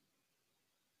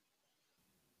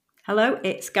Hello,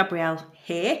 it's Gabrielle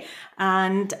here,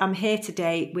 and I'm here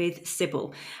today with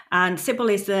Sybil. And Sybil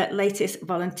is the latest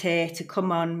volunteer to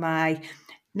come on my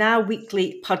now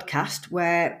weekly podcast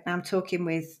where I'm talking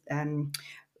with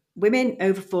women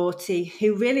over 40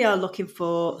 who really are looking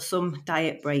for some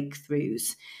diet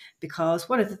breakthroughs. Because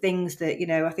one of the things that,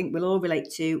 I think we'll all relate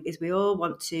to is we all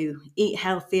want to eat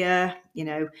healthier,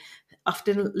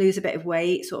 often lose a bit of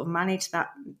weight, sort of manage that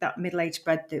middle-aged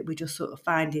spread that we just sort of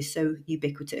find is so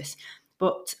ubiquitous.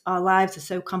 But our lives are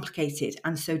so complicated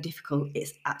and so difficult,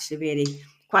 it's actually really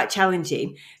quite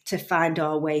challenging to find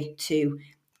our way to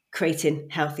creating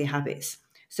healthy habits.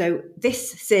 So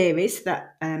this series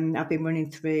that I've been running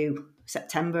through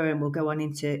September and will go on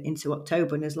into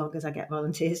October, and as long as I get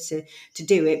volunteers to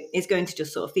do it, is going to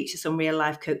just sort of feature some real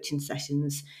life coaching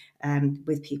sessions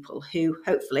with people who,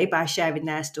 hopefully, by sharing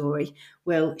their story,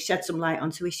 will shed some light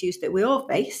onto issues that we all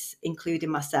face, including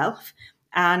myself,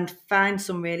 and find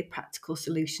some really practical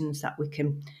solutions that we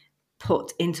can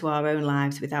put into our own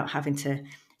lives without having to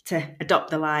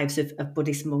adopt the lives of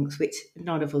Buddhist monks, which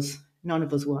none of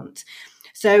us want.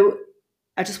 So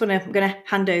I'm going to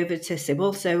hand over to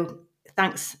Sybil. So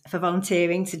thanks for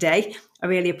volunteering today. I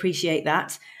really appreciate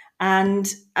that. And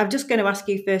I'm just going to ask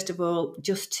you, first of all,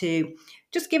 just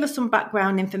give us some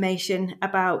background information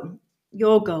about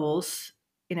your goals,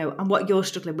 and what you're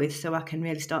struggling with, so I can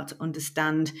really start to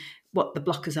understand what the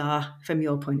blockers are from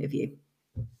your point of view.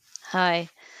 Hi.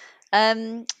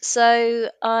 So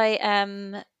I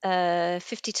am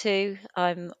 52.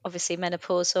 I'm obviously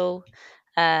menopausal.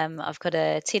 I've got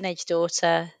a teenage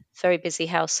daughter, very busy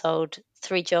household,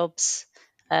 3 jobs,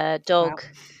 Wow. dog,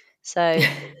 so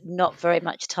not very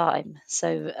much time.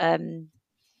 So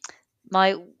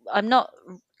my I'm not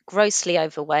grossly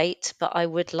overweight, but I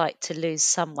would like to lose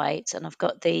some weight, and I've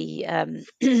got the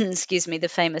excuse me, the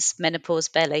famous menopause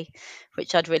belly,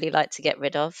 which I'd really like to get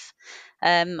rid of.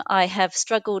 I have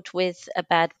struggled with a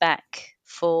bad back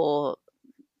for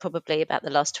probably about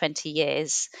the last 20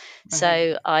 years. Right.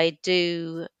 So I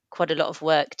do quite a lot of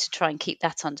work to try and keep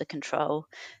that under control.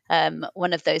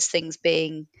 One of those things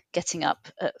being getting up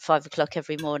at 5 o'clock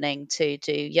every morning to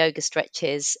do yoga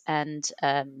stretches and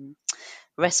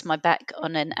rest my back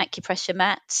on an acupressure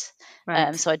mat.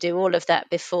 Right. So I do all of that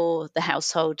before the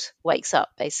household wakes up,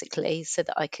 basically, so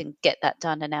that I can get that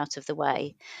done and out of the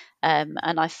way. And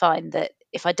I find that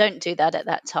if I don't do that at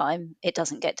that time, it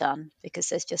doesn't get done because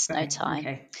there's just no Right. time.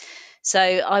 Okay. So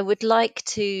I would like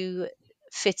to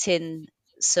fit in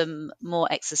some more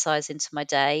exercise into my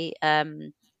day.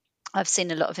 I've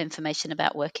seen a lot of information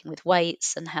about working with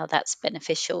weights and how that's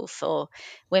beneficial for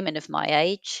women of my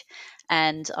age.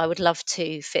 And I would love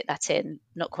to fit that in.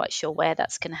 Not quite sure where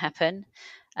that's going to happen.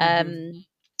 Mm-hmm. Um,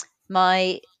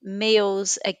 my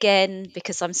meals, again,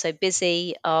 because I'm so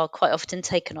busy, are quite often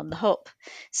taken on the hop.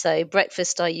 So,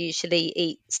 breakfast I usually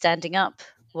eat standing up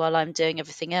while I'm doing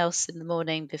everything else in the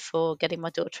morning before getting my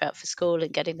daughter out for school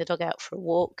and getting the dog out for a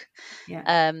walk.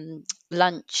 Yeah.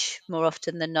 Lunch, more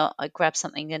often than not, I grab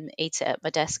something and eat it at my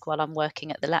desk while I'm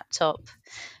working at the laptop.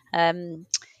 Um,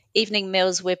 Evening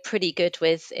meals we're pretty good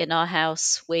with in our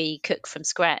house. We cook from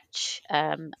scratch,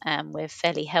 and we're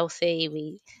fairly healthy.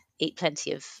 We eat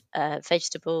plenty of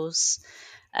vegetables.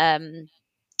 Um,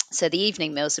 so the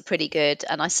evening meals are pretty good,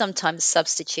 and I sometimes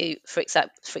substitute. For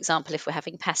example, if we're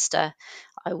having pasta,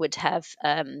 I would have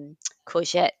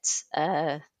courgette,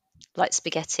 like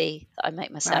spaghetti that I make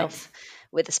Right. myself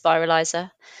with a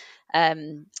spiralizer.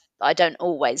 Um, I don't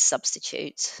always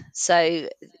substitute. So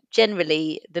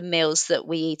generally, the meals that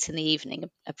we eat in the evening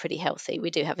are pretty healthy. We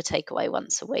do have a takeaway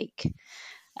once a week.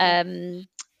 Yeah.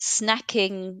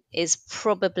 Snacking is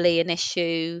probably an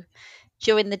issue.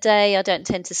 During the day, I don't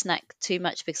tend to snack too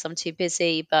much because I'm too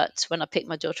busy. But when I pick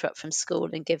my daughter up from school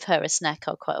and give her a snack,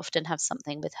 I'll quite often have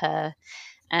something with her.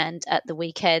 And at the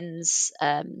weekends,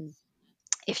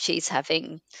 if she's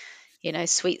having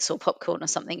sweets or popcorn or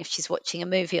something, if she's watching a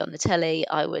movie on the telly,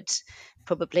 I would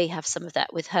probably have some of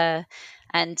that with her.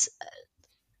 And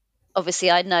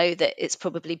obviously, I know that it's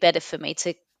probably better for me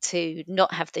to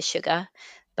not have the sugar,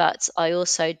 but I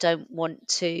also don't want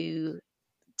to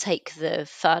take the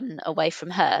fun away from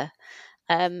her.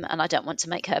 And I don't want to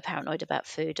make her paranoid about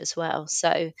food as well.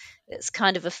 So it's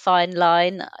kind of a fine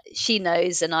line. She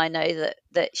knows, and I know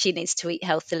that she needs to eat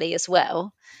healthily as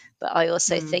well. But I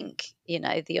also Mm. think,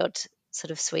 the odd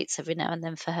sort of sweets every now and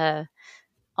then for her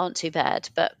aren't too bad.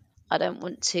 But I don't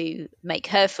want to make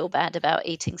her feel bad about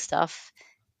eating stuff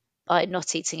by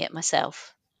not eating it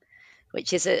myself,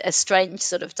 which is a strange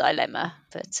sort of dilemma.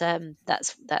 But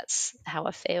that's how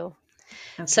I feel.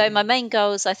 So Okay. my main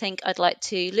goals, I think I'd like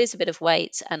to lose a bit of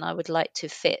weight and I would like to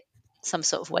fit some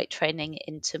sort of weight training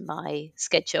into my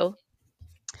schedule.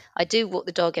 I do walk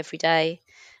the dog every day,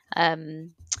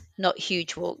 not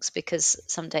huge walks because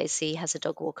some days he has a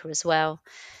dog walker as well.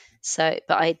 So,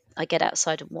 but I get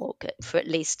outside and walk for at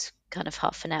least kind of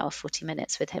half an hour, 40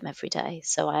 minutes with him every day.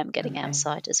 So I am getting Okay.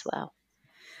 outside as well.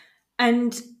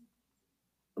 And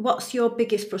what's your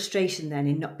biggest frustration then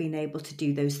in not being able to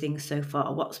do those things so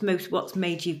far? What's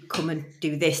made you come and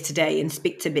do this today and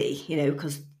speak to me? You know,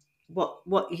 because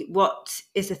what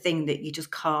is the thing that you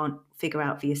just can't figure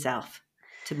out for yourself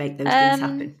to make those things Um,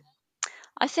 happen?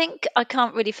 I think I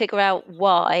can't really figure out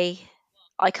why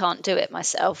I can't do it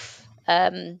myself.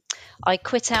 I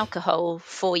quit alcohol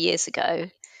 4 years ago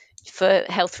for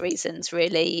health reasons,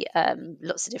 really.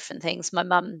 Lots of different things. My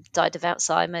mum died of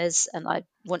Alzheimer's, and I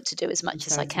want to do as I'm much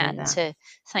as I sorry to hear can that. to, Yeah.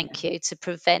 thank you, to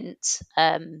prevent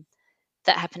that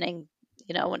happening.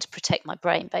 I want to protect my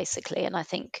brain basically, and I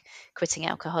think quitting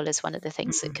alcohol is one of the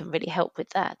things that Mm. can really help with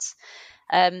that.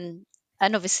 Um,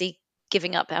 and obviously,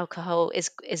 giving up alcohol is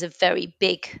a very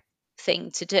big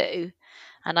thing to do.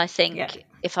 And I Yeah. think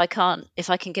if I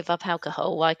can give up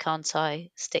alcohol, why can't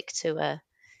I stick to a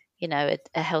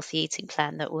healthy eating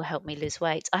plan that will help me lose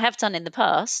weight? I have done in the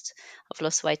past. I've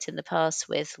lost weight in the past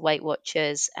with Weight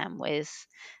Watchers and with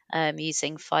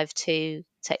using 5-2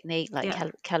 technique, like Yeah.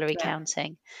 calorie Yeah.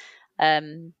 counting.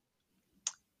 Um,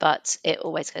 but it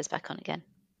always goes back on again.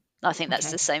 I think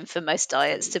that's the Okay. same for most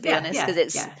diets, to be Yeah. honest,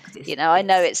 because Yeah. Yeah. Because I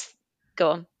know it's it's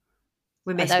go on.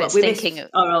 we I miss know what it's we thinking. miss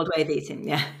our old way of eating.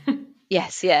 Yeah.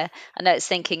 Yes, yeah. I know it's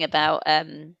thinking about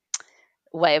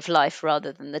way of life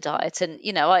rather than the diet. And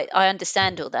I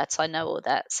understand all that. I know all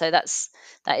that. So that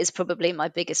is probably my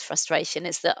biggest frustration,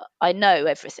 is that I know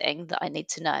everything that I need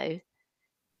to know.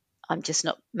 I'm just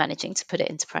not managing to put it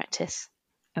into practice.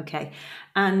 Okay.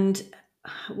 And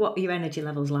what are your energy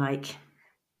levels like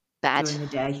Bad, during the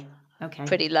day? Okay.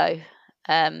 pretty low.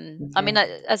 I mean,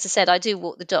 Okay. as I said, I do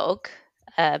walk the dog.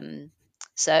 Um,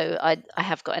 so I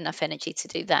have got enough energy to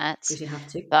do that. Because you have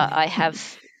to. But I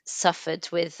have suffered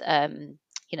with,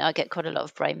 I get quite a lot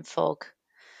of brain fog,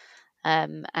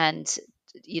 and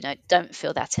don't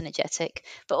feel that energetic.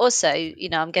 But also,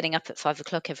 I'm getting up at 5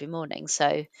 o'clock every morning,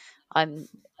 so I'm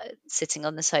sitting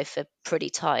on the sofa pretty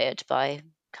tired by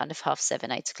kind of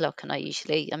 7:30, 8 o'clock, and I'm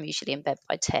usually in bed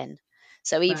by 10.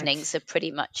 So Right. evenings are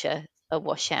pretty much a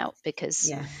washout, because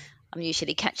Yeah. I'm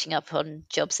usually catching up on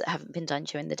jobs that haven't been done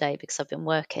during the day because I've been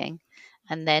working,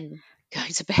 and then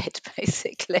going to bed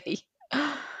basically.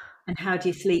 And how do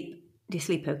you sleep? Do you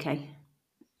sleep okay?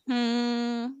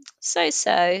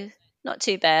 So, not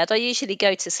too bad. I usually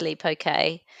go to sleep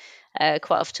okay.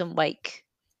 Quite often wake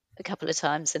a couple of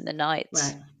times in the night,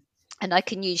 Right. and I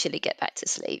can usually get back to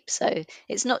sleep. So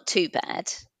it's not too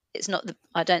bad. It's not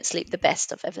I don't sleep the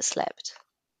best I've ever slept.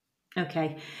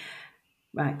 Okay.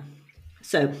 Right.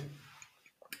 So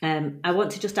I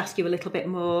want to just ask you a little bit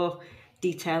more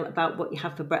detail about what you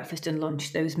have for breakfast and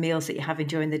lunch, those meals that you're having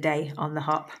during the day on the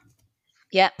hop.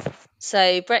 Yeah.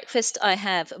 So breakfast, I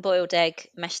have a boiled egg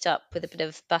mashed up with a bit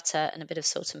of butter and a bit of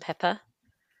salt and pepper.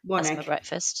 One That's my egg.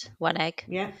 breakfast. One egg.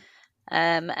 Yeah.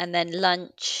 And then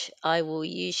lunch, I will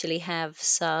usually have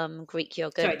some Greek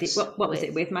Sorry, yogurt what was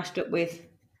it with? Mashed up with?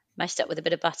 mashed up with a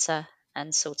bit of butter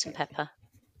and salt and pepper.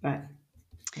 Right.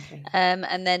 Okay.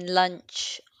 And then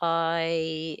lunch,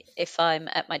 if I'm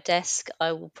at my desk,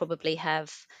 I will probably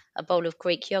have a bowl of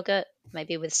Greek yogurt,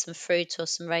 maybe with some fruit or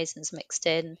some raisins mixed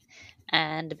in,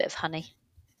 and a bit of honey.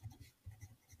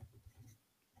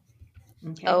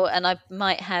 Oh, Okay. and I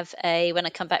might have when I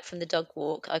come back from the dog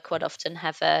walk, I quite often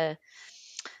have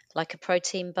like a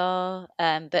protein bar,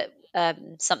 but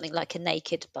something like a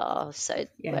naked bar, so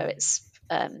Yeah. where it's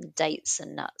dates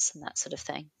and nuts and that sort of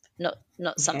thing. Not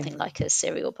Okay. something like a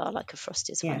cereal bar, like a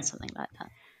Frosties one, Yeah. something like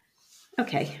that.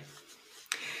 Okay.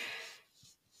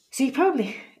 So you're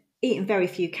probably eating very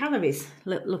few calories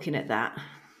looking at that. Do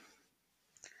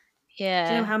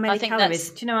you know Yeah, how I many think calories?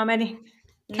 that's Do you know how many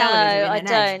no, calories are in I an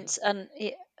egg? don't, and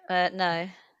no,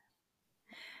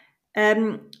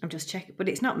 I'm just checking, but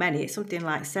it's not many. It's something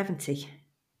like 70.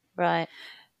 right.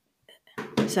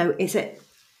 So is it?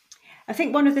 I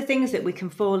think one of the things that we can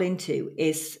fall into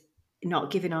is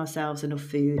not giving ourselves enough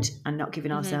food and not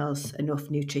giving Hmm. ourselves enough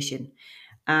nutrition.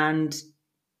 And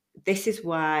this is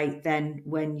why then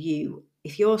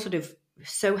if you're sort of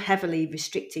so heavily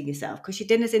restricting yourself, because your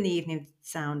dinners in the evening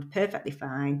sound perfectly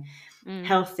fine, Mm,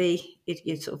 healthy,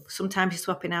 you sort of, sometimes you're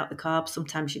swapping out the carbs,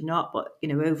 sometimes you're not, but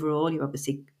overall you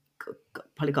obviously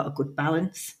probably got a good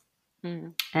balance.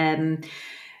 mm, Um,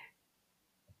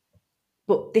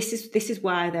 but this is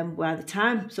why then by the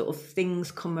time sort of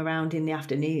things come around in the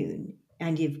afternoon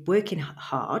and you're working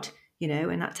hard,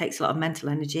 and that takes a lot of mental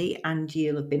energy, and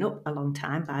you'll have been up a long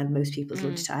time by most people's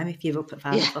lunchtime if you're up at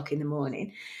 5 o'clock in the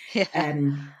morning. Yeah.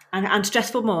 And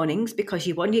stressful mornings, because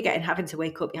you're having to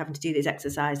wake up, you're having to do this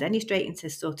exercise, then you're straight into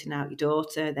sorting out your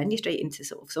daughter, then you're straight into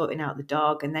sort of sorting out the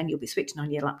dog, and then you'll be switching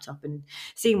on your laptop and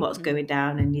seeing what's going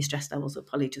down, and your stress levels will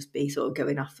probably just be sort of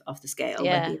going off the scale,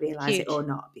 whether you realise it or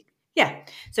not. Yeah.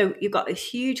 So you've got a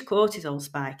huge cortisol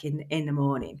spike in the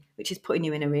morning, which is putting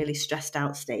you in a really stressed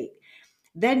out state.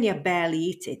 Then you're barely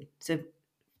eating. So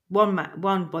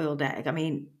one boiled egg, I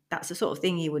mean, that's the sort of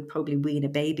thing you would probably wean a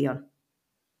baby on.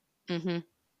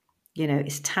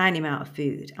 It's a tiny amount of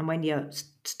food. And when you're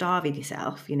starving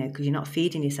yourself, because you're not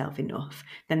feeding yourself enough,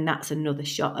 then that's another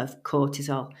shot of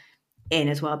cortisol in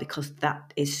as well, because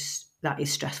that is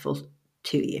stressful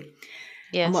to you.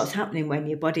 Yes. And what's happening when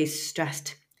your body's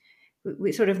stressed,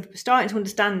 we're sort of starting to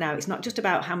understand now, it's not just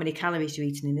about how many calories you're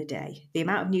eating in a day. The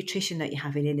amount of nutrition that you're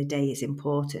having in a day is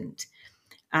important.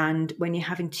 And when you're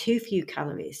having too few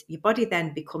calories, your body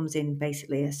then becomes in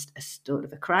basically a sort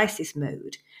of a crisis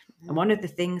mode. And one of the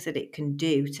things that it can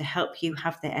do to help you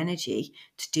have the energy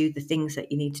to do the things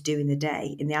that you need to do in the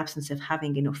day, in the absence of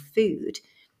having enough food,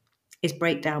 is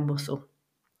break down muscle.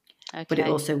 Okay. But it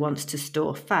also wants to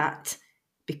store fat,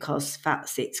 because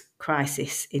fat's its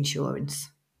crisis insurance.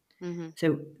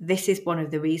 So this is one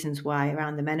of the reasons why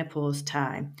around the menopause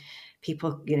time,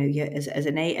 people,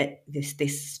 the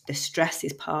stress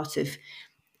is part of,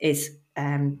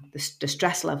 the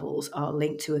stress levels are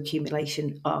linked to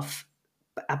accumulation of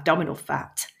abdominal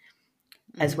fat,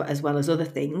 as well as other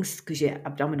things, because your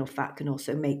abdominal fat can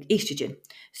also make estrogen.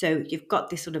 So you've got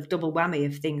this sort of double whammy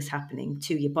of things happening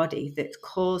to your body that's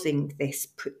causing this,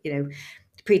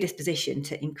 predisposition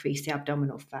to increase the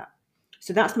abdominal fat.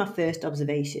 So that's my first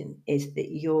observation, is that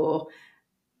you're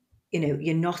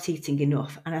not eating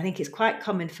enough. And I think it's quite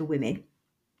common for women,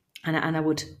 and I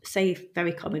would say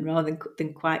very common rather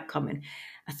than quite common.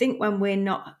 I think when we're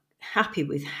not happy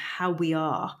with how we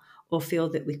are, or feel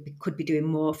that we could be doing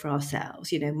more for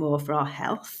ourselves, more for our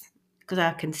health, because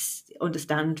I can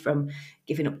understand from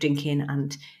giving up drinking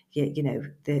and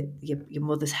your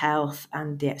mother's health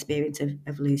and the experience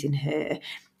of losing her.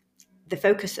 The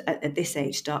focus at this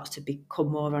age starts to become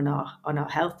more on our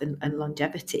health and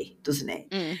longevity, doesn't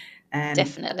it?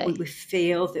 Definitely. We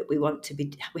feel that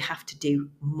we have to do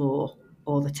more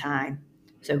all the time.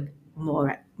 So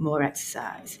more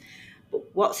exercise. But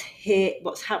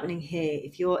what's happening here,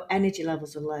 if your energy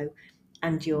levels are low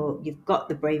and you've got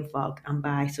the brain fog, and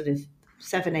by sort of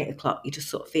 7-8 o'clock you're just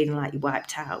sort of feeling like you're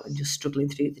wiped out and just struggling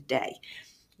through the day,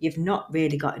 you've not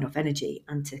really got enough energy.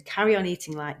 And to carry on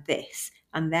eating like this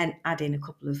and then add in a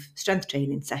couple of strength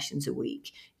training sessions a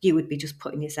week, you would be just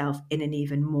putting yourself in an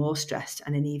even more stressed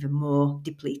and an even more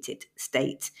depleted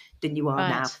state than you are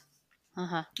now.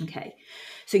 Okay.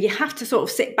 So you have to sort of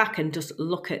sit back and just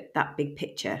look at that big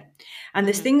picture. And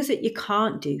there's things that you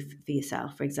can't do for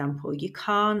yourself. For example, you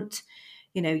can't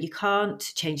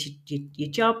change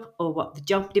your job or what the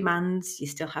job demands. You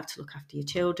still have to look after your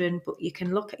children, but you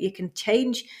can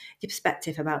change your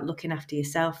perspective about looking after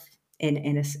yourself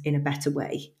in a better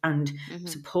way, and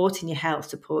supporting your health,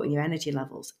 supporting your energy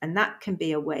levels. And that can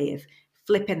be a way of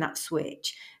flipping that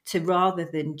switch to, rather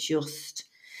than just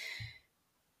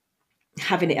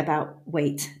having it about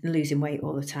weight and losing weight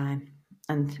all the time,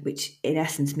 and which in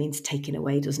essence means taking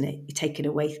away, doesn't it? You're taking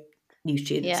away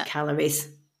nutrients, calories,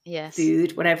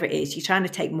 food, whatever it is. You're trying to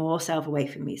take more self away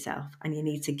from yourself, and you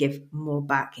need to give more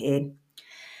back in.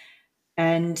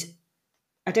 And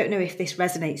I don't know if this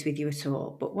resonates with you at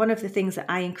all, but one of the things that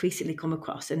I increasingly come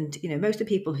across, and most of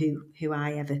the people who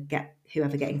ever get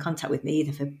in contact with me,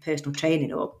 either for personal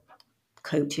training or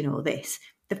coaching or this,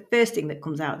 the first thing that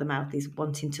comes out of the mouth is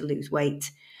wanting to lose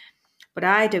weight. But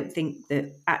I don't think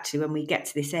that actually when we get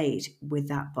to this age, we're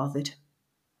that bothered.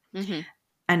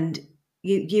 And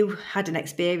you had an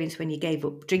experience when you gave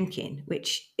up drinking,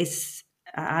 which is,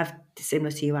 I've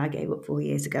similar to you, I gave up 4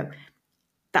 years ago.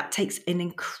 That takes an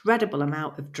incredible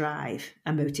amount of drive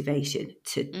and motivation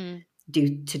to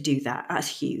do that. That's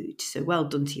huge. So well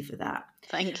done to you for that.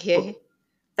 Thank you. But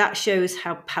that shows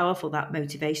how powerful that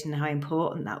motivation and how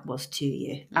important that was to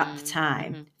you at the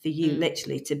time, for you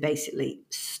literally to basically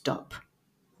stop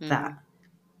that.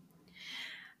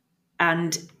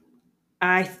 And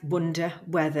I wonder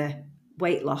whether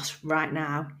weight loss right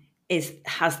now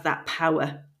has that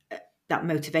power, that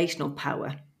motivational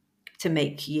power, to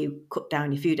make you cut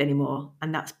down your food anymore.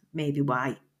 And that's maybe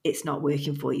why it's not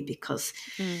working for you, because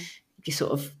you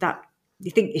sort of you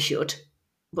think you should,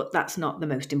 but that's not the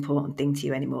most important thing to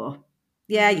you anymore.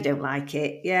 Yeah, you don't like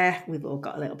it. Yeah, we've all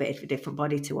got a little bit of a different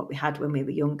body to what we had when we were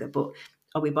younger, but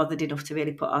are we bothered enough to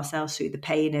really put ourselves through the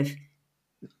pain of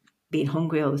being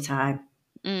hungry all the time.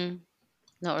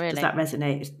 Not Does really. that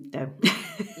resonate? No.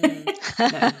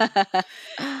 Mm.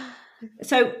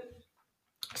 No.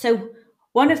 So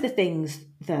one of the things,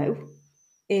 though,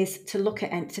 is to look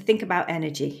at and to think about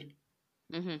energy.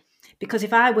 Mm-hmm. Because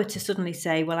if I were to suddenly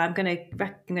say, well, I'm going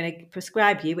to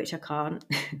prescribe you, which I can't,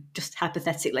 just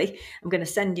hypothetically, I'm going to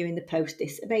send you in the post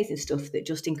this amazing stuff that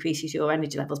just increases your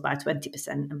energy levels by 20%.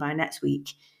 And by next week,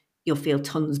 you'll feel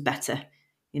tons better.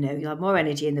 You know, you'll have more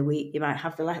energy in the week. You might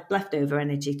have the leftover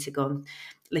energy to go and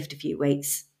lift a few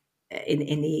weights in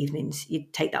the evenings.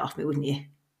 You'd take that off me, wouldn't you?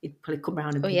 You'd probably come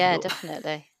round and Oh pick it yeah, up.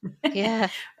 definitely. Yeah.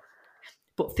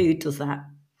 But food does that.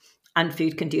 And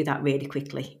food can do that really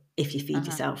quickly if you feed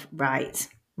yourself right.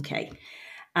 Okay.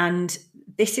 And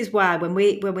this is why when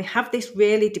we have this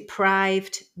really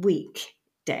deprived week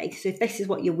day, so if this is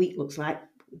what your week looks like,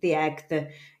 the egg, the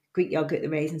Greek yogurt, the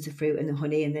raisins, the fruit, and the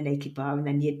honey, and the naked bar, and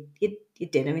then your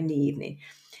dinner in the evening.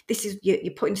 This is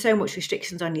you're putting so much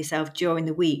restrictions on yourself during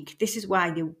the week. This is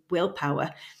why your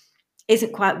willpower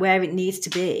isn't quite where it needs to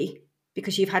be,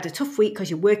 because you've had a tough week because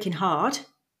you're working hard.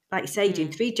 Like you say, you're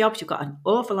doing 3 jobs, you've got an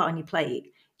awful lot on your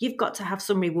plate. You've got to have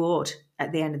some reward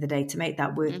at the end of the day to make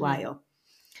that worthwhile.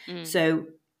 So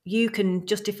you can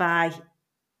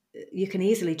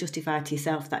easily justify to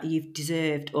yourself that you've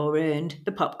deserved or earned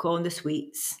the popcorn, the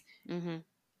sweets,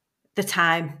 the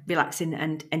time relaxing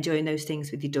and enjoying those things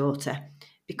with your daughter,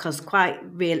 because quite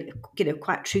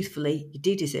truthfully, you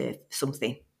do deserve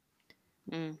something.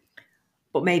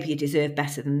 But maybe you deserve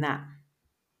better than that.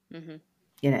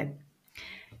 You know.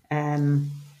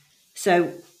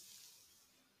 So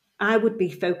I would be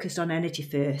focused on energy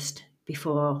first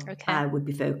before I would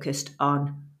be focused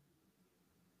on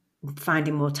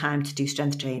finding more time to do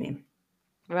strength training.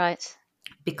 Right.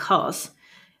 Because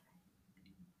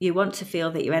you want to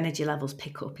feel that your energy levels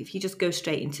pick up. If you just go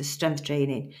straight into strength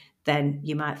training, then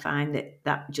you might find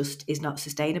that just is not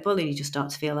sustainable, and you just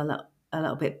start to feel a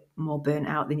little bit more burnt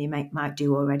out than you might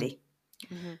do already.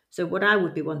 So what I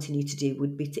would be wanting you to do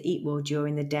would be to eat more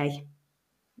during the day.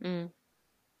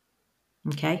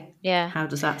 Okay? Yeah. How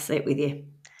does that sit with you?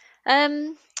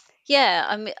 Yeah,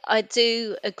 I mean, I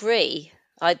do agree.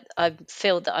 I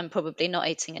feel that I'm probably not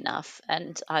eating enough,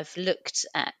 and I've looked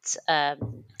at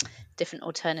different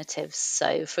alternatives.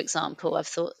 So, for example, I've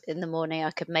thought in the morning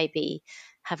I could maybe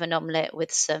have an omelette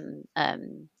with some, I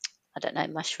don't know,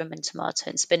 mushroom and tomato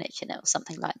and spinach in it or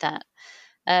something like that,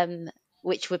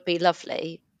 which would be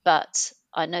lovely. But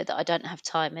I know that I don't have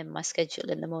time in my schedule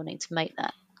in the morning to make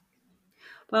that.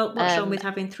 Well, what's wrong with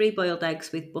having 3 boiled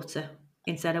eggs with butter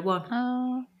instead of 1?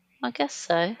 Oh, I guess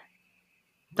so.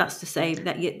 That's to say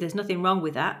that there's nothing wrong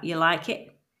with that. You like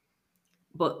it.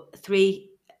 But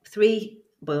three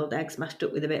boiled eggs mashed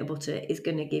up with a bit of butter is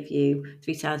going to give you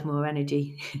 3 times more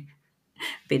energy.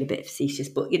 Being a bit facetious,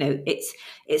 but you know, it's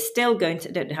still going to,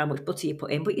 I don't know how much butter you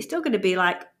put in, but you're still going to be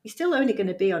you're still only going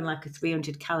to be on like a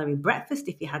 300-calorie breakfast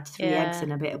if you had 3 eggs Yeah,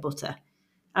 and a bit of butter.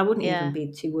 I wouldn't even yeah.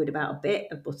 be too worried about a bit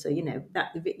of butter, you know,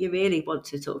 that you really want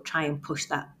to sort of try and push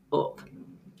that up.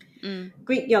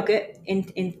 Greek yogurt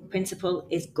in principle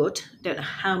is good. Don't know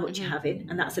how much you're having,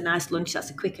 and that's a nice lunch. That's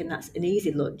a quick and that's an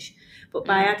easy lunch. But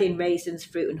by adding raisins,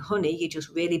 fruit, and honey, you're just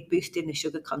really boosting the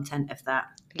sugar content of that.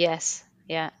 Yes,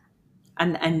 yeah.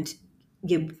 And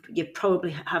you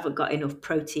probably haven't got enough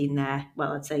protein there.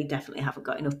 Well, I'd say you definitely haven't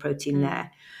got enough protein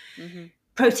there.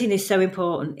 Protein is so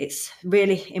important. It's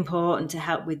really important to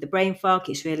help with the brain fog.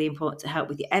 It's really important to help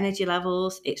with your energy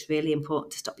levels. It's really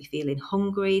important to stop you feeling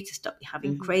hungry, to stop you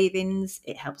having cravings.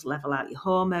 It helps level out your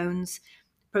hormones.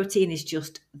 Protein is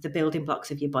just the building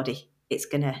blocks of your body. It's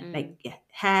going to make your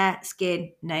hair,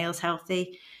 skin, nails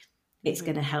healthy. It's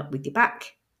going to help with your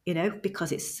back, you know,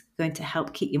 because it's going to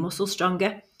help keep your muscles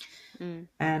stronger.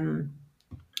 There's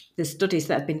studies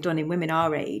that have been done in women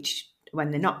our age when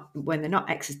they're not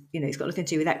you know, it's got nothing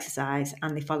to do with exercise,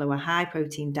 and they follow a high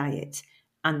protein diet,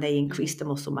 and they increase the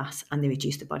muscle mass and they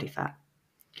reduce the body fat.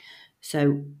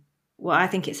 So what I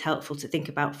think it's helpful to think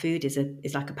about food is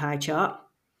like a pie chart.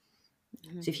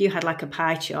 So if you had like a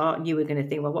pie chart and you were going to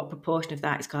think, well, what proportion of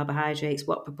that is carbohydrates,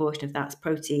 what proportion of that's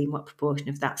protein, what proportion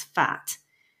of that's fat,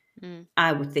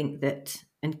 I would think that,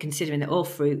 and considering that all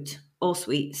fruit, all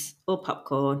sweets, all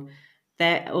popcorn,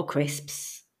 they're all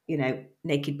crisps, you know,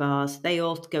 naked bars, they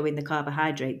all go in the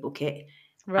carbohydrate bucket.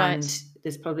 And Right,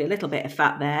 there's probably a little bit of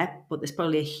fat there, but there's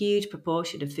probably a huge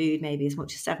proportion of food, maybe as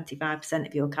much as 75%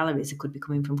 of your calories could be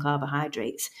coming from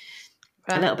carbohydrates,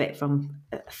 a right. little bit from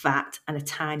fat, and a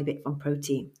tiny bit from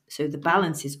protein. So the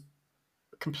balance is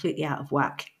completely out of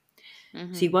whack.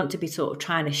 So you want to be sort of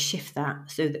trying to shift that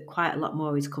so that quite a lot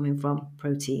more is coming from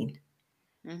protein.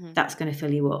 That's going to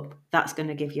fill you up. That's going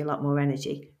to give you a lot more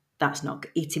energy. that's not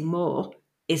eating more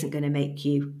isn't going to make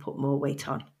you put more weight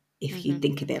on if you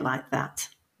think of it like that.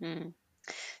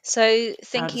 So How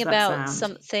thinking does that about sound?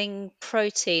 something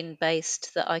protein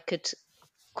based that I could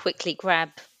quickly grab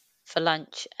for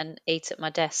lunch and eat at my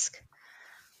desk.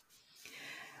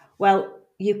 Well,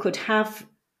 you could have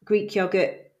Greek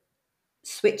yogurt,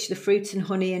 switch the fruits and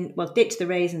honey, and well, ditch the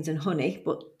raisins and honey,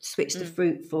 but switch the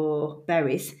fruit for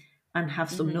berries and have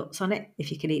some nuts on it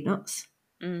if you can eat nuts.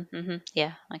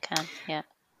 Yeah, I can. Yeah.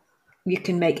 You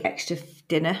can make extra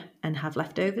dinner and have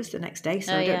leftovers the next day.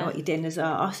 So Oh I don't know yeah. what your dinners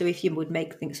are. So if you would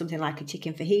make something like a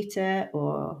chicken fajita,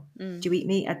 or do you eat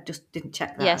meat? I just didn't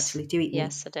check that Yes. actually. Do you eat meat?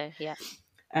 Yes, I do. Yeah.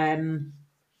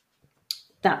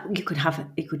 That you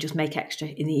could just make extra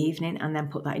in the evening and then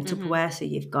put that in Tupperware. So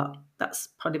you've got, that's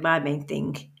probably my main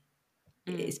thing.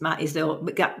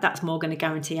 That's more going to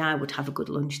guarantee I would have a good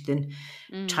lunch than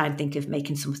try and think of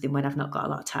making something when I've not got a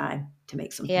lot of time to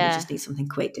make something. You Yeah. just need something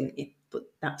quick, don't you? But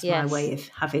that's my Yes. way of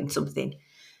having something,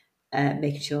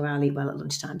 making sure I'll eat well at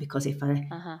lunchtime, because if I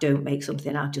Uh-huh. don't make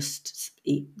something, I'll just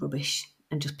eat rubbish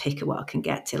and just pick at what I can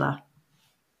get till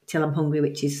I'm hungry,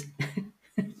 which is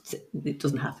it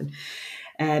doesn't happen.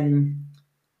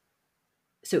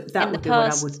 So In that the would be what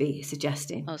I would past, be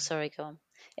suggesting. oh sorry, go on.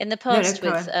 In the No, past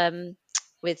go on.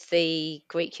 with the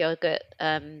Greek yogurt,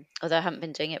 although I haven't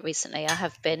been doing it recently, I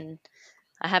have in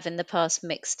the past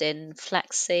mixed in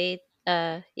flax seeds,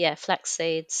 and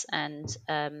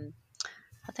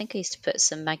I think I used to put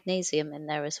some magnesium in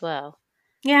there as well.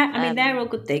 Yeah, I mean, they're all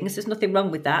good things. There's nothing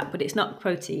wrong with that, but it's not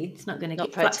protein. It's not going to Not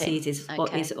get, protein. flaxseed is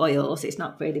Okay. oils. It's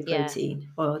not really Yeah. protein,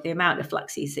 or the amount of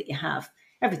flax seeds that you have.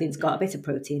 Everything's got a bit of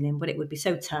protein in, but it would be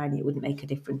so tiny it wouldn't make a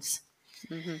difference.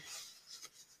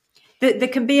 There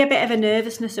can be a bit of a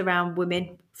nervousness around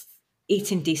women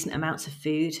eating decent amounts of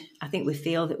food. I think we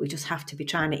feel that we just have to be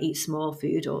trying to eat small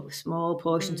food or small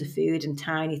portions of food and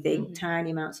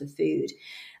tiny amounts of food,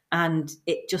 and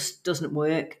it just doesn't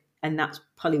work. And that's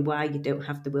probably why you don't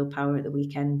have the willpower at the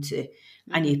weekend to,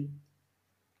 and you.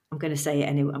 I'm going to say it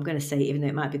anyway. I'm going to say it, even though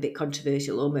it might be a bit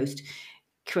controversial, almost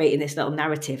creating this little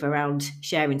narrative around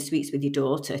sharing sweets with your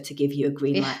daughter to give you a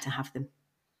green Yeah. light to have them,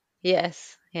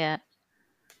 Yes. Yeah.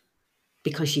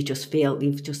 because you just feel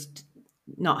you've just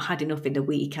not had enough in the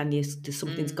week, and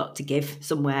something's got to give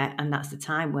somewhere, and that's the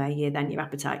time where then your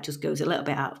appetite just goes a little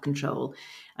bit out of control,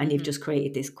 and you've just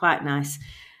created this quite nice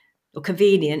or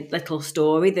convenient little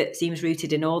story that seems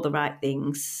rooted in all the right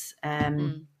things,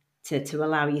 to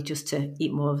allow you just to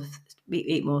eat more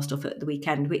stuff at the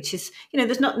weekend, which is,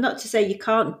 there's not to say you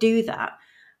can't do that,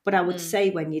 but I would say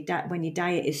when your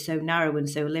diet is so narrow and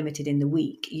so limited in the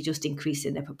week, you're just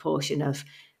increasing the proportion of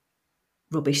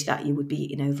rubbish that you would be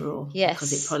eating overall,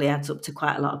 because it Yes. probably adds up to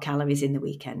quite a lot of calories in the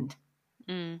weekend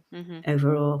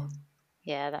overall.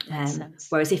 Yeah, that makes sense.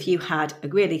 Whereas if you had a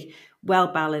really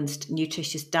well-balanced,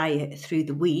 nutritious diet through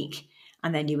the week,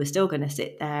 and then you were still going to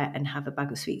sit there and have a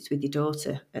bag of sweets with your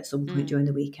daughter at some point during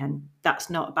the weekend,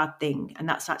 that's not a bad thing. And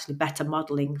that's actually better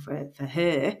modelling for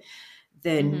her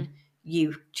than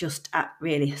you just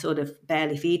really sort of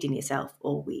barely feeding yourself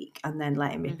all week and then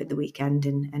letting rip at the weekend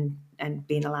and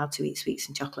being allowed to eat sweets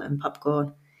and chocolate and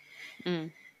popcorn. Yeah,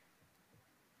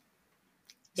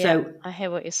 So, I hear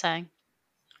what you're saying.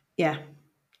 yeah.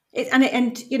 It's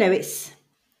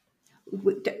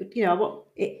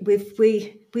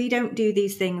we don't do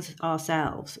these things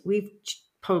ourselves. We've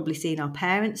probably seen our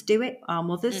parents do it, our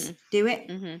mothers do it,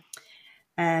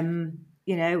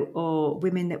 or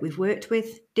women that we've worked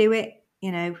with do it.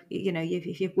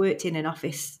 If you've worked in an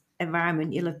office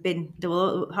environment, you'll have been,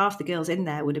 half the girls in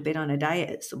there would have been on a diet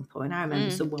at some point. I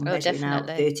remember someone Oh, measuring out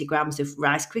definitely. 30 grams of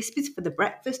Rice Krispies for the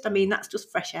breakfast. I mean, that's just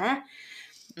fresh air.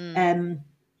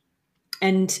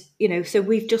 So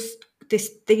we've just,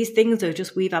 these things are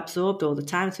just, we've absorbed all the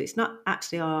time, so it's not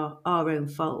actually our own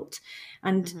fault.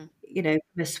 And from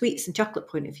a sweets and chocolate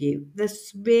point of view,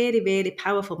 there's really, really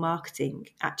powerful marketing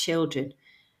at children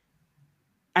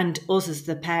and us as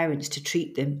the parents to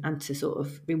treat them and to sort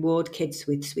of reward kids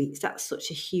with sweets. That's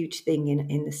such a huge thing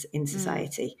in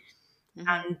society.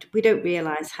 And we don't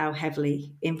realize how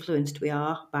heavily influenced we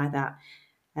are by that.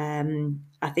 I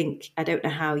don't know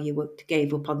how you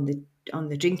gave up on the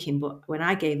drinking, but when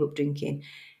I gave up drinking,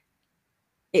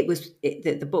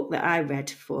 the book that I read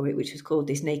for it, which was called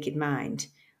This Naked Mind,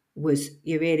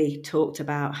 you really talked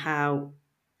about how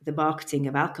the marketing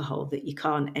of alcohol, that you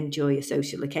can't enjoy a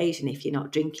social occasion if you're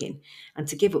not drinking, and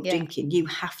to give up Yeah. drinking, you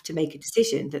have to make a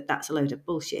decision that that's a load of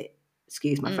bullshit.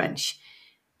 Excuse my French,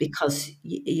 because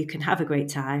you can have a great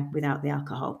time without the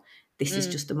alcohol. This is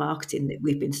just the marketing that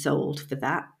we've been sold for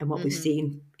that and what we've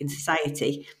seen in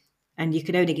society. And you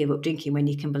can only give up drinking when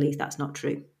you can believe that's not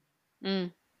true.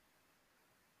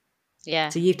 Yeah,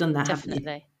 So you've done that, haven't you?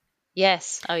 definitely.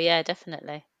 Yes. Oh, yeah,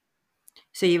 definitely.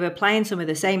 So you're applying some of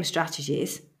the same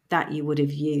strategies that you would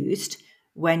have used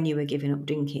when you were giving up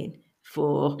drinking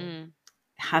for Mm.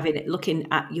 looking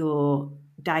at your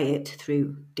diet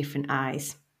through different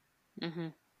eyes Hmm.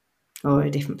 or a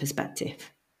different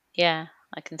perspective. Yeah,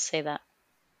 I can see that.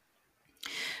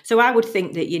 So I would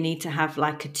think that you need to have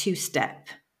like a two-step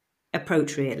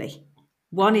approach, really.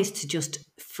 One Hmm. is to just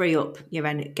free up your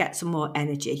energy, get some more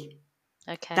energy.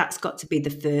 Okay. That's got to be the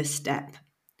first step.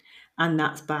 And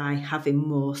that's by having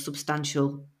more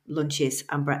substantial lunches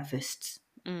and breakfasts.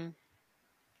 Mm.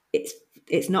 It's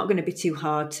it's not going to be too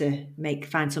hard to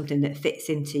find something that fits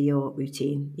into your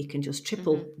routine. You can just Hmm.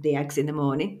 triple the eggs in the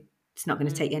morning. It's not going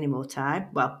to Mm. take you any more time.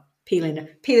 Well, Hmm.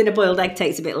 peeling a boiled egg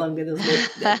takes a bit longer, doesn't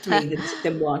it? Three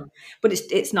than one, but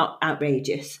it's not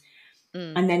outrageous.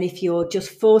 Mm. And then if you're just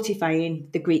fortifying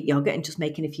the Greek yogurt and just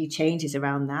making a few changes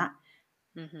around that,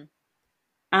 Hmm.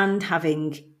 and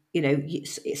having,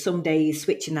 some days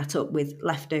switching that up with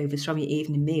leftovers from your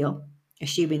evening meal,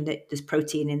 assuming Mm. that there's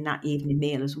protein in that evening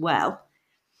meal as well,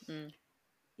 Mm.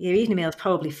 your evening meal is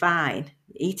probably fine.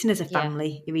 Eating as a Yeah.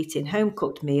 family, you're eating home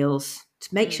cooked meals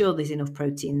to make Mm. sure there's enough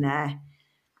protein there.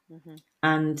 Hmm.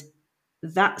 And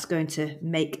that's going to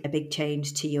make a big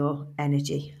change to your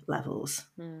energy levels.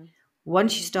 Mm.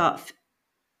 Once you Hmm. start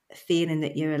feeling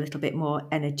that you're a little bit more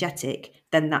energetic,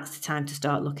 then that's the time to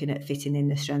start looking at fitting in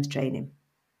the strength training.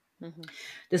 Hmm.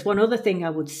 There's one other thing I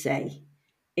would say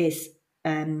is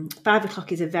 5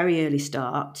 o'clock is a very early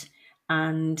start,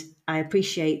 and I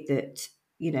appreciate that,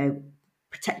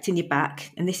 protecting your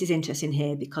back. And this is interesting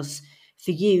here because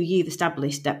for you've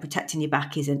established that protecting your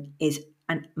back is a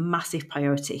massive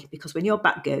priority, because when your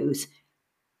back goes,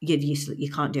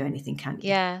 you can't do anything, can you?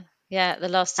 Yeah. Yeah. The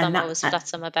last And time I that was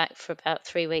flat on my back for about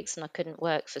 3 weeks and I couldn't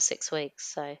work for 6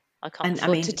 weeks. So I can't and I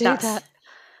afford to mean do that.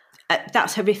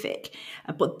 that's horrific.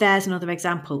 But there's another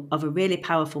example of a really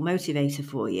powerful motivator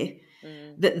for you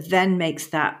Mm. that then makes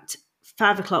that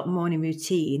 5 o'clock morning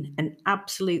routine an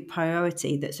absolute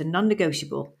priority, that's a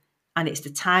non-negotiable, and it's the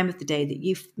time of the day that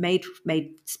you've made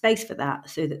space for that,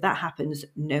 so that happens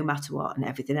no matter what, and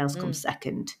everything else comes Mm.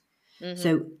 second. Hmm.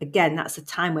 So again, that's a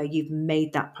time where you've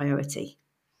made that priority.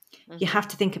 You Hmm. have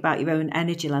to think about your own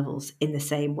energy levels in the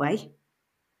same way.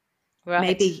 Right.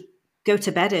 Maybe go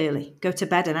to bed early, go to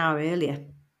bed an hour earlier.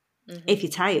 Hmm. If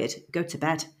you're tired, go to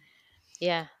bed.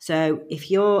 Yeah. So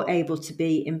if you're able to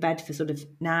be in bed for sort of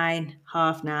 9,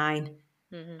 half 9,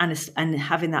 Hmm. and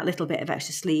having that little bit of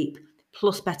extra sleep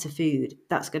plus better food,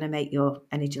 that's going to make your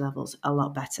energy levels a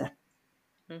lot better.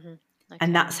 Hmm. And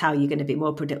Okay. that's how you're going to be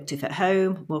more productive at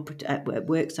home, at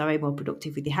work, more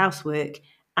productive with your housework,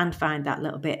 and find that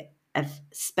little bit of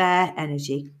spare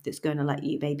energy that's going to let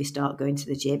you maybe start going to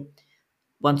the gym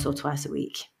once or Hmm. twice a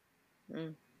week.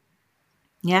 Mm.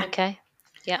 Yeah. Okay.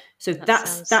 Yeah. So That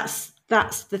that's sounds. that's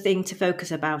that's the thing to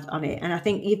focus about on it. And I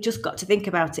think you've just got to think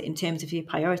about it in terms of your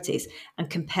priorities and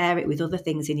compare it with other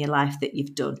things in your life that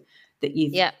you've done,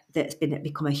 Yeah. that's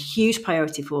become a huge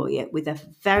priority for you, with a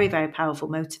very, very powerful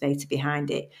motivator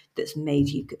behind it, that's made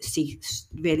you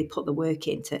really put the work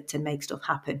in to make stuff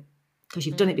happen, because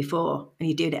you've done it Mm. before and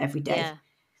you do it every day. Yeah.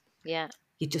 Yeah.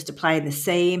 You're just applying the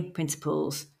same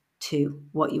principles to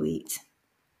what you eat.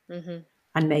 Hmm.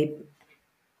 And maybe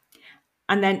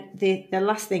and then the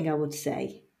last thing I would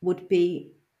say would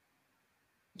be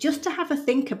just to have a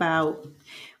think about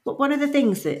what one of the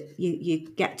things that you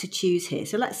get to choose here.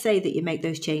 So let's say that you make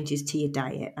those changes to your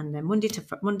diet, and then Monday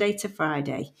to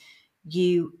Friday,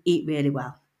 you eat really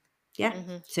well. Yeah.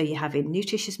 Hmm. So you're having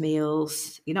nutritious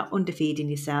meals, you're not underfeeding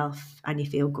yourself, and you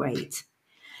feel great.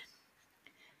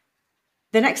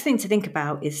 The next thing to think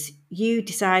about is you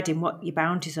deciding what your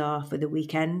boundaries are for the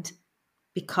weekend, Hmm.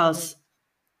 because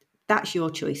that's your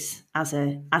choice as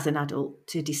an adult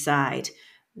to decide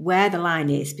where the line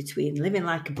is between living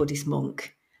like a Buddhist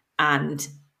monk and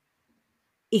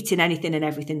eating anything and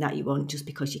everything that you want just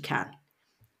because you can.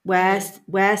 Hmm.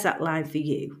 Where's that line for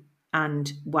you,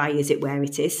 and why is it where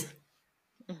it is?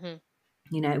 Hmm.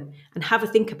 And have a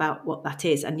think about what that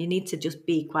is. And you need to just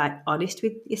be quite honest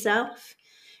with yourself.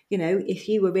 If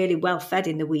you were really well fed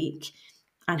in the week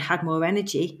and had more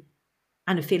energy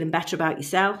and are feeling better about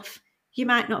yourself, you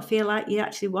might not feel like you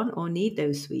actually want or need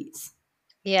those sweets.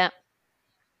 Yeah.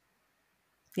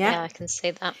 Yeah. Yeah. I can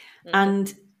see that. Hmm.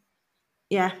 And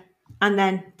yeah. And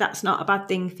then that's not a bad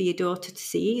thing for your daughter to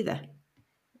see either.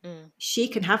 Mm. She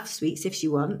can have sweets if she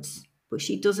wants, but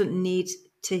you don't need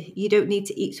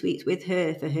to eat sweets with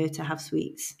her for her to have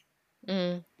sweets.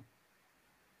 Mm.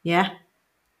 Yeah.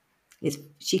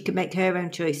 She can make her own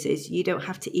choices. You don't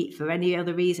have to eat for any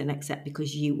other reason except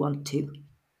because you want to.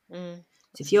 Mm.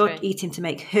 So if That's you're true. eating to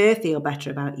make her feel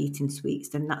better about eating sweets,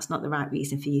 then that's not the right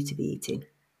reason for you to be eating.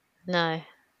 No.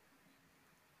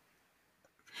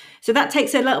 So that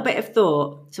takes a little bit of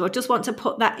thought. So I just want to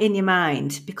put that in your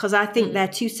mind, because I think they're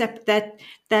two separate,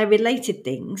 they're related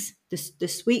things. The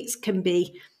sweets can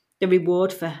be the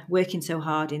reward for working so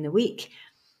hard in the week,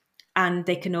 and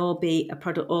they can all be a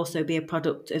product, also be a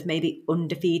product of maybe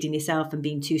underfeeding yourself and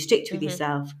being too strict with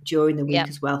yourself during the week Yep.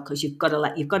 as well, because there's got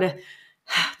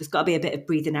to be a bit of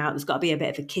breathing out. There's got to be a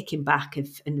bit of a kicking back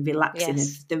and relaxing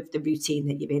Yes. of the routine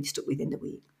that you're really stuck with in the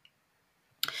week.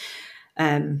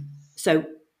 So,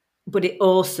 but it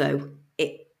also,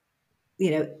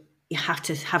 you have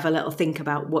to have a little think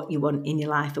about what you want in your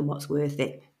life and what's worth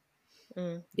it,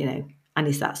 and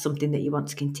is that something that you want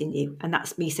to continue? And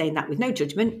that's me saying that with no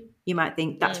judgment. You might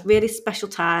think that's really special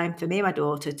time for me and my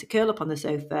daughter to curl up on the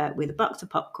sofa with a box of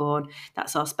popcorn.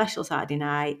 That's our special Saturday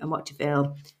night and watch a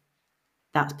film.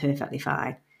 That's perfectly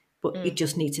fine. But you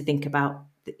just need to think about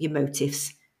your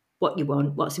motives, what you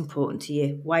want, what's important to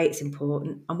you, why it's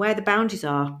important, and where the boundaries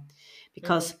are.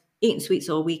 Because eating sweets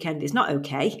all weekend is not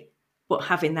okay, but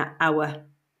having that hour,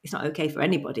 it's not okay for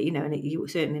anybody, and it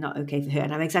was certainly not okay for her.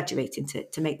 And I'm exaggerating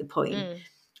to make the point.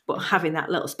 But having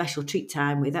that little special treat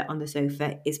time with her on the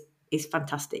sofa is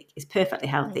fantastic. It's perfectly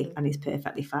healthy and is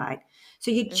perfectly fine. So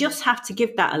you just have to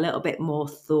give that a little bit more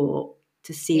thought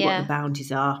to see what the Yeah.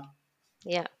 boundaries are.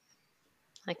 Yeah.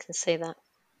 I can see that.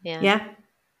 Yeah. Yeah.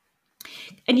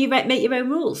 And you make your own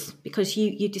rules, because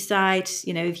you decide,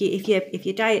 if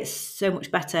your diet's so much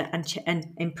better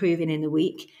and improving in the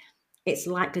week, it's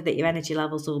likely that your energy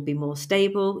levels will be more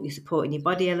stable. You're supporting your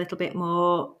body a little bit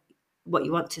more. What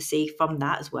you want to see from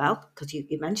that as well, because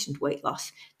you mentioned weight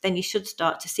loss, then you should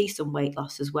start to see some weight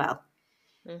loss as well,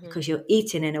 because you're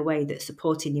eating in a way that's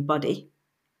supporting your body,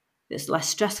 that's less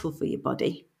stressful for your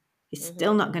body. You're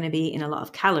still not going to be eating a lot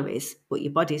of calories, but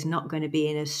your body's not going to be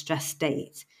in a stress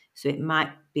state. So it might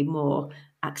be more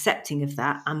accepting of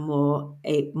that, and more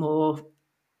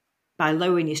by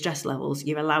lowering your stress levels,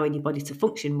 you're allowing your body to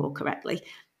function more correctly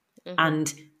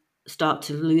and start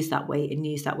to lose that weight and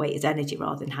use that weight as energy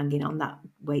rather than hanging on that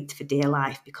weight for dear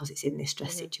life because it's in this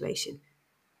stress situation.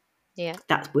 Yeah.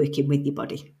 That's working with your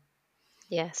body.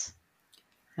 Yes.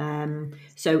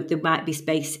 So there might be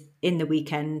space in the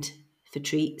weekend for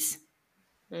treats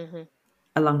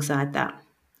alongside that.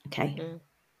 Okay.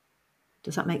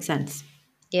 Does that make sense?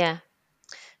 Yeah.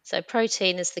 So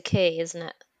protein is the key, isn't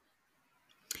it?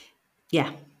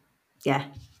 Yeah.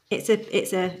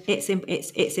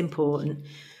 It's important.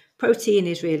 Protein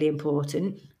is really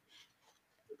important.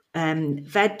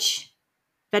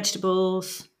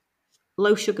 Vegetables,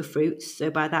 low sugar fruits. So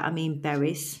by that I mean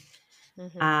berries,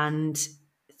 and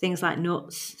things like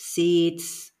nuts,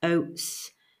 seeds,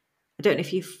 oats. I don't know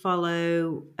if you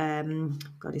follow.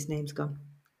 God, his name's gone.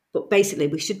 But basically,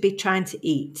 we should be trying to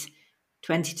eat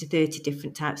 20 to 30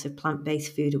 different types of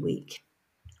plant-based food a week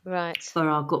Right. for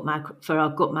our gut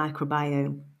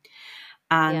microbiome,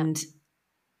 Yeah. and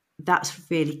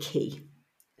that's really key.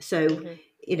 So,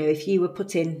 if you were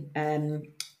putting a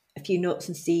few nuts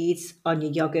and seeds on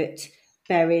your yogurt,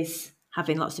 berries,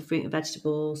 having lots of fruit and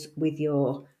vegetables with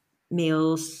your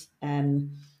meals, a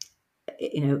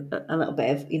little bit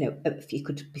of, if you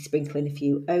could be sprinkling a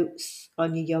few oats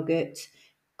on your yogurt,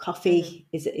 coffee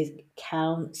is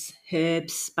counts,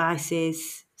 herbs,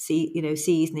 spices,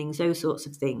 seasonings, those sorts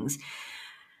of things.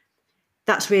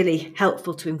 That's really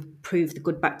helpful to improve the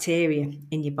good bacteria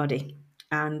in your body.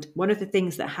 And one of the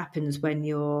things that happens when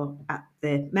you're at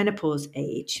the menopause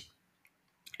age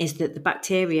is that the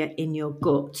bacteria in your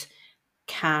gut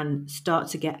can start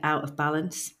to get out of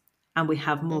balance, and we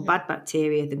have more bad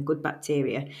bacteria than good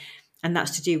bacteria. And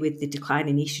that's to do with the decline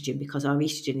in estrogen, because our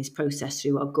estrogen is processed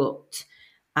through our gut.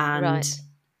 And Right.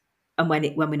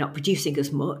 when we're not producing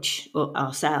as much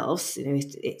ourselves,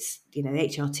 it's the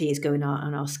HRT is going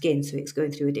on our skin, so it's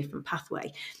going through a different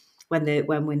pathway. When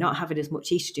we're not having as much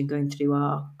estrogen going through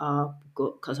our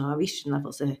gut because our estrogen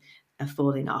levels are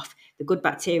falling off, the good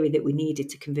bacteria that we needed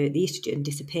to convert the estrogen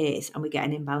disappears, and we get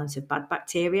an imbalance of bad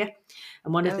bacteria.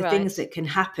 And one of the things that can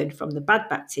happen from the bad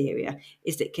bacteria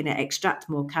is that it can extract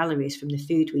more calories from the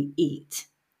food we eat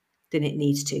than it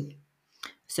needs to.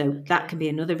 So that can be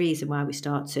another reason why we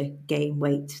start to gain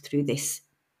weight through this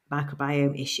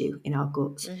microbiome issue in our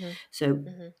guts. So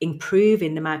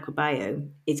improving the microbiome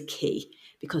is key,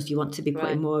 because you want to be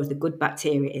putting more of the good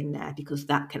bacteria in there, because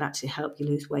that can actually help you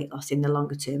lose weight loss in the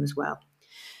longer term as well.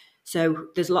 So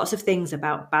there's lots of things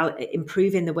about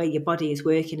improving the way your body is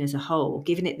working as a whole,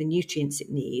 giving it the nutrients it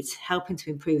needs, helping to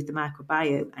improve the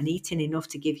microbiome, and eating enough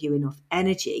to give you enough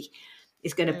energy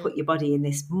is going to put your body in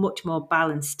this much more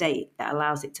balanced state that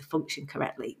allows it to function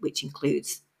correctly, which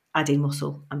includes adding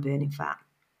muscle and burning fat.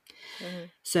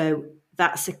 So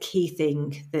that's a key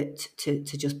thing that to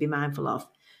just be mindful of.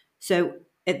 So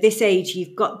at this age,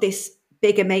 you've got this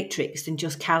bigger matrix than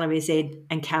just calories in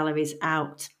and calories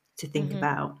out to think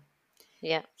about.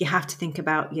 Yeah. You have to think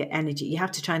about your energy. You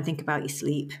have to try and think about your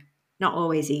sleep. Not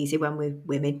always easy when we're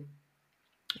women,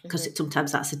 because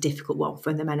sometimes that's a difficult one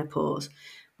for the menopause.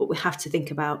 But we have to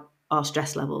think about our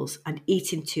stress levels, and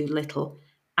eating too little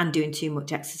and doing too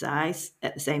much exercise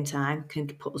at the same time can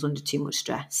put us under too much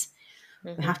stress.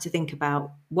 We have to think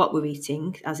about what we're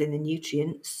eating, as in the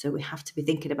nutrients. So we have to be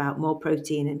thinking about more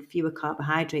protein and fewer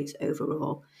carbohydrates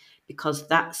overall, because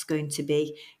that's going to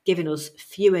be giving us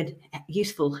fewer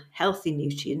useful, healthy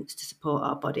nutrients to support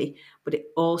our body. But it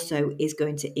also is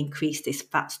going to increase this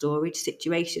fat storage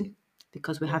situation,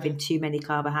 because we're having too many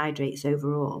carbohydrates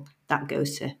overall. That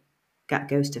goes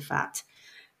to fat.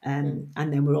 And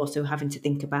then we're also having to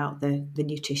think about the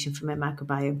nutrition from a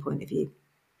microbiome point of view.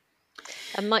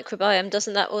 And microbiome,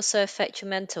 doesn't that also affect your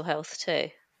mental health too?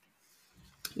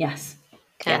 Yes.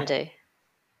 Can do.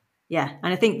 Yeah,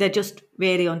 and I think they're just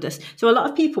really under. So a lot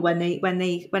of people, when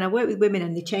I work with women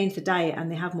and they change the diet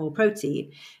and they have more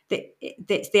protein,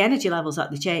 it's the energy levels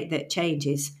that that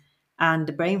changes, and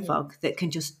the brain fog that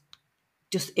can just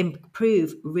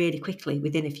improve really quickly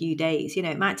within a few days. You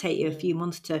know, it might take you a few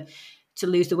months to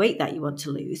lose the weight that you want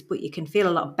to lose, but you can feel a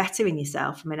lot better in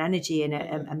yourself from an energy and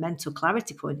a mental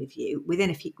clarity point of view within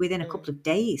a couple of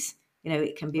days. You know,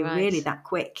 it can be really that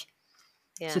quick.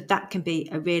 Yeah. So that can be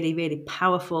a really, really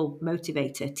powerful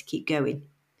motivator to keep going.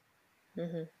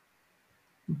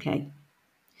 Okay.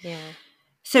 Yeah.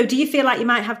 So do you feel like you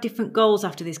might have different goals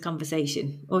after this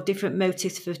conversation, or different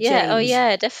motives for Yeah. Oh, change?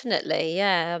 yeah, definitely.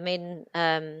 Yeah. I mean,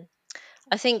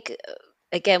 I think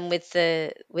again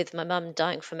with my mum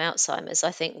dying from Alzheimer's,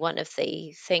 I think one of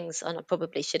the things, and I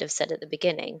probably should have said at the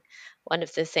beginning, one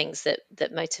of the things that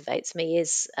motivates me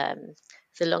is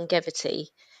the longevity.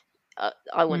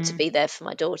 I want to be there for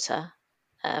my daughter,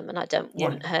 and I don't Yeah.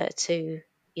 want her to,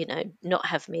 not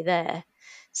have me there.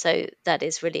 So that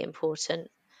is really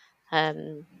important.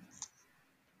 Um,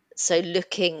 so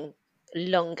looking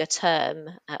longer term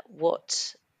at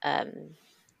what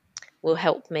will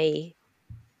help me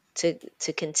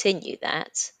to continue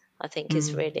that, I think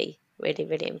is really, really,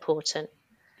 really important.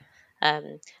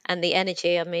 And the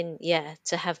energy, I mean, yeah,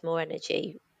 to have more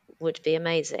energy would be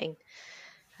amazing.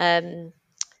 Um,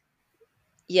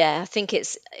 yeah, I think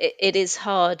it is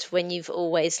hard when you've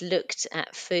always looked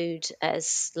at food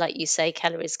as, like you say,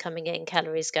 calories coming in,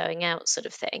 calories going out, sort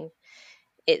of thing.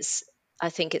 It's I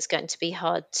think it's going to be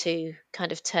hard to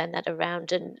kind of turn that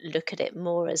around and look at it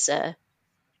more as a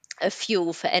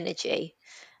fuel for energy.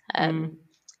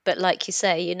 But like you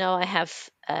say, I have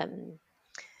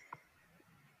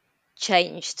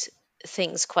changed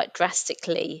things quite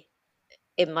drastically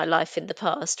in my life in the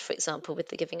past, for example, with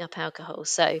the giving up alcohol.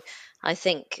 So I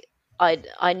think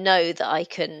I know that I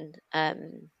can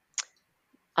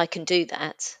do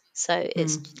that. So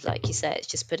it's like you say, it's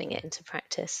just putting it into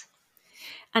practice.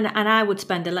 And I would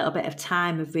spend a little bit of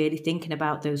time of really thinking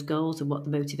about those goals and what the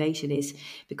motivation is,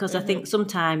 because I think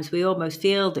sometimes we almost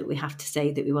feel that we have to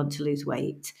say that we want to lose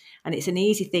weight, and it's an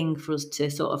easy thing for us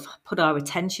to sort of put our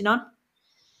attention on,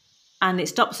 and it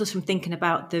stops us from thinking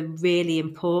about the really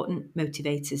important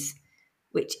motivators,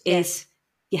 which is Yes.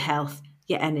 your health,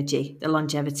 your energy, the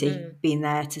longevity, being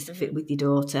there to fit with your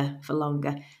daughter for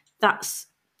longer. That's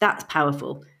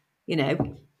powerful. You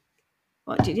know,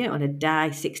 what do you don't want to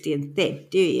die 60 and thin,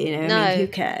 do you? You know, I mean, who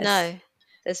No, cares? no.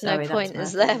 There's no Sorry, that's point, my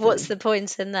is there? phone What's going. the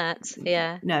point in that?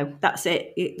 Yeah. No, that's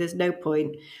it. There's no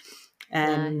point.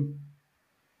 No.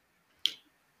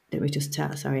 Let me just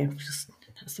tell. Sorry,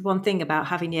 that's the one thing about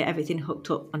having everything hooked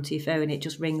up onto your phone. It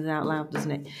just rings out loud,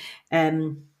 doesn't it?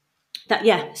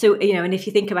 So and if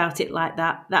you think about it like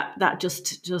that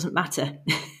just doesn't matter.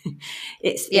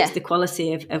 It's Yeah. the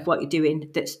quality of what you're doing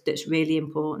that's really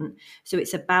important. So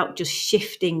it's about just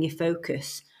shifting your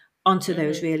focus onto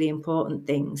those really important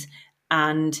things,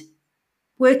 and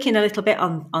working a little bit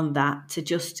on that to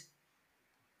just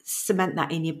cement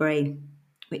that in your brain,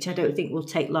 which I don't think will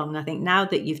take long. I think now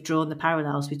that you've drawn the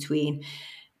parallels between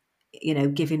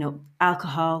giving up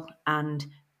alcohol and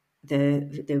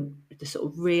the sort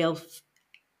of real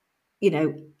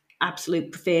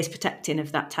absolute fierce protecting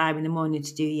of that time in the morning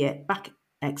to do your back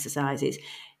exercises,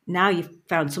 now you've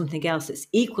found something else that's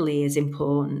equally as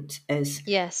important as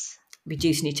Yes.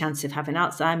 reducing your chance of having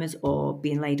Alzheimer's or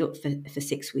being laid up for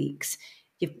 6 weeks.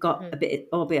 You've got a bit,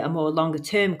 albeit a more longer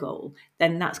term goal,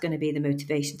 then that's going to be the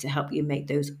motivation to help you make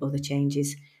those other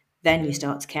changes. then you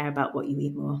start to care about what you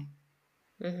eat more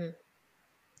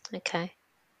Okay.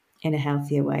 in a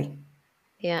healthier way.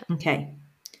 Yeah. Okay.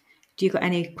 Do you got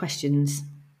any questions?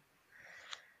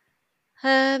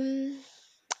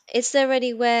 Is there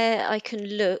anywhere I can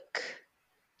look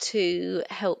to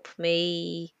help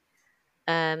me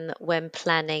when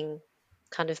planning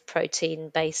kind of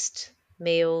protein-based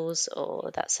meals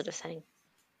or that sort of thing?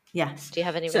 Yes. Do you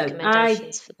have any So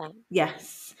recommendations for that?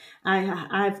 yes,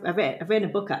 I've written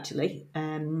a book actually,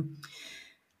 and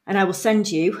I will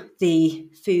send you the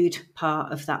food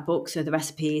part of that book, so the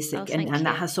recipes, Oh, and thank that you.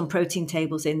 has some protein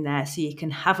tables in there, so you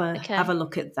can have a Okay.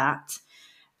 look at that.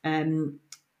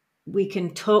 We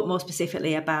can talk more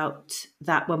specifically about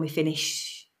that when we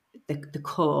finish the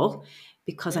call,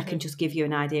 because I can just give you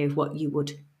an idea of what you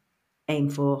would aim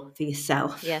for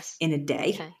yourself Yes. in a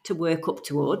day Okay. to work up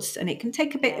towards. And it can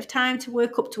take a bit Yeah. of time to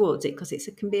work up towards it, because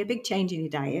it can be a big change in your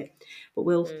diet. But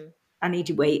Mm. I need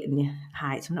your weight and your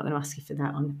height, so I'm not going to ask you for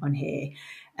that on here.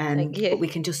 Thank you. But we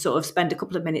can just sort of spend a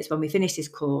couple of minutes when we finish this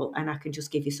call, and I can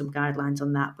just give you some guidelines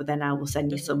on that. But then I will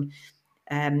send you some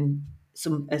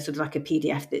sort of like a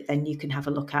PDF that then you can have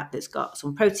a look at, that's got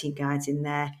some protein guides in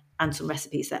there and some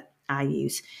recipes that I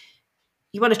use.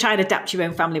 You want to try and adapt your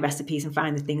own family recipes and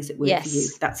find the things that work for you.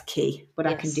 Yes. That's key, but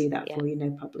I can Yes. do that Yeah. for you,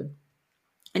 no problem.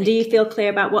 And do you Thank you. feel clear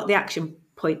about what the action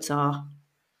points are?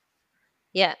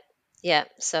 Yeah. Yeah.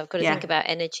 So I've got to think Yeah, about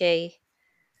energy,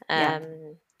 yeah,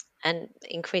 and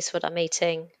increase what I'm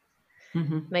eating.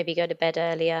 mm-hmm. Maybe go to bed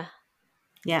earlier.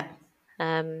 Yeah.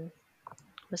 Um,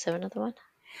 was there another one?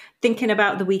 Thinking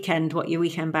about the weekend, what your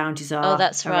weekend boundaries Oh, are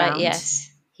that's right. around,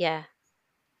 Yes. Yeah.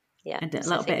 Yeah. and a So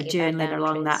little bit of thinking about journaling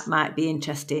along that boundaries. might be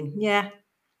interesting. Yeah,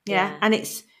 yeah, Yeah. and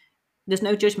there's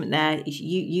no judgment there.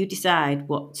 You decide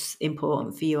what's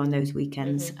important for you on those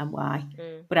weekends and why.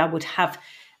 Mm. But I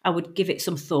would give it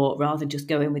some thought, rather than just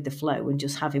going with the flow and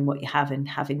just having what you have and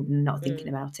not thinking Mm.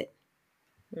 about it.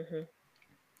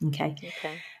 Mm-hmm. Okay.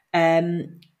 Okay.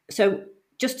 So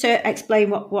just to explain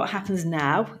what happens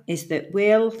now is that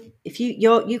if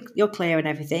you're clear on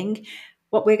everything,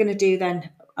 what we're going to do then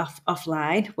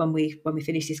offline when we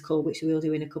finish this call, which we'll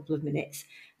do in a couple of minutes,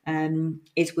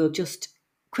 is we'll just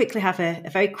quickly have a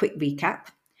very quick recap.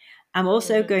 I'm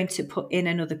also going to put in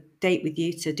another date with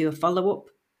you to do a follow-up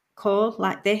call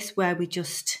like this, where we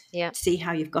just Yeah. see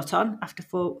how you've got on after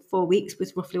 4 weeks,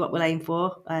 was roughly what we'll aim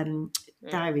for, Mm.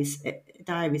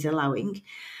 diaries allowing.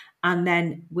 And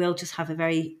then we'll just have a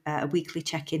very weekly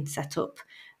check-in set up,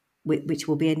 which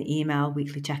will be an email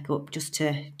weekly check-up, just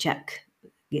to check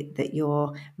that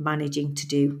you're managing to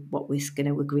do what we're going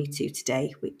to agree to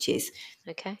today, which is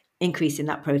Okay. increasing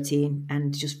that protein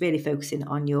and just really focusing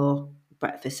on your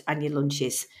breakfast and your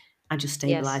lunches, and just Yes.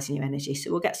 stabilizing your energy.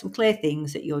 So we'll get some clear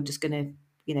things that you're just going to,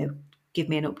 give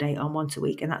me an update on once a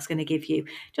week, and that's going to give you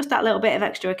just that little bit of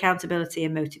extra accountability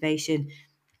and motivation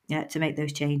to make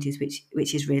those changes,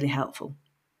 which is really helpful.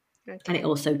 And it Okay.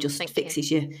 also just Thank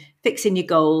you. fixing your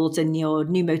goals and your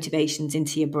new motivations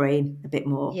into your brain a bit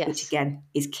more, which Yes. again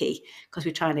is key, because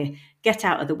we're trying to get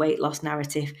out of the weight loss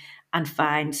narrative and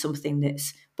find something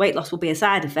that's weight loss will be a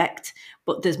side effect,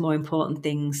 but there's more important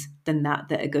things than that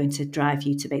are going to drive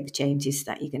you to make the changes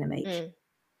that you're going to make. Mm.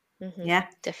 Mm-hmm. Yeah.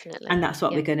 And Definitely. that's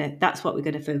what Yeah. we're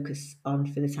gonna focus on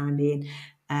for the time being.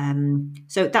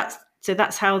 So that's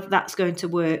how that's going to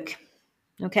work.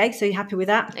 Okay, so you happy with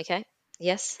that? Okay.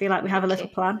 Yes. Feel like we have a Thank little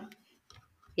you. plan?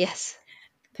 Yes.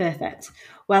 Perfect.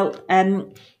 Well,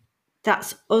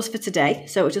 that's us for today.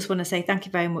 So I just want to say thank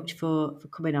you very much for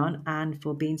coming on and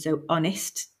for being so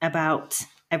honest about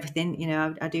everything.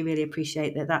 I do really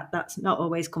appreciate that's not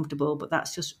always comfortable, but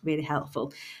that's just really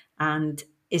helpful, and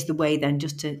is the way then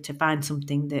just to find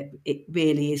something that it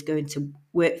really is going to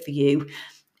work for you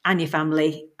and your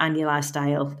family and your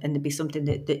lifestyle, and to be something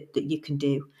that you can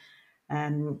do.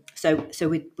 So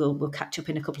we'll catch up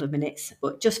in a couple of minutes.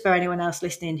 But just for anyone else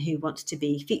listening who wants to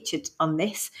be featured on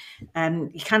this,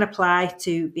 you can apply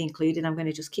to be included. I'm going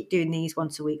to just keep doing these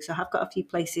once a week. So I've got a few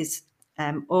places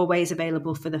always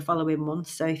available for the following month.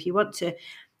 So if you want to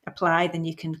apply, then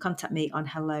you can contact me on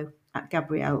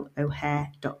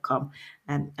hello@gabrielleohare.com.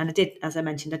 And I did, as I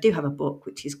mentioned, I do have a book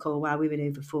which is called Why Women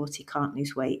Over 40 Can't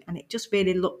Lose Weight. And it just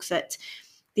really looks at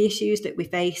the issues that we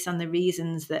face and the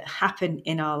reasons that happen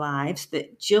in our lives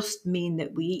that just mean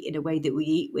that we eat in a way that we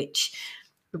eat, which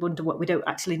we wonder what, we don't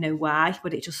actually know why,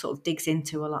 but it just sort of digs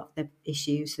into a lot of the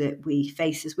issues that we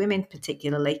face as women,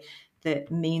 particularly,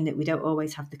 that mean that we don't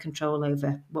always have the control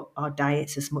over what our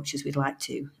diets as much as we'd like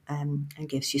to, and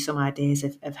gives you some ideas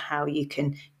of how you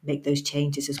can make those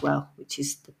changes as well, which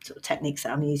is the sort of techniques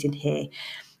that I'm using here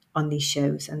on these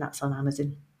shows, and that's on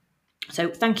Amazon. So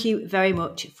thank you very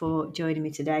much for joining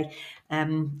me today.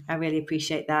 I really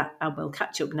appreciate that. I will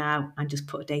catch up now and just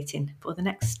put a date in for the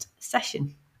next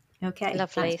session. Okay,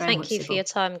 Lovely. thanks very Thank much, you for your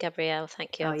Sybil. time, Gabrielle.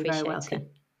 Thank you. I Oh, you're very appreciate it. welcome.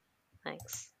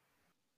 Thanks.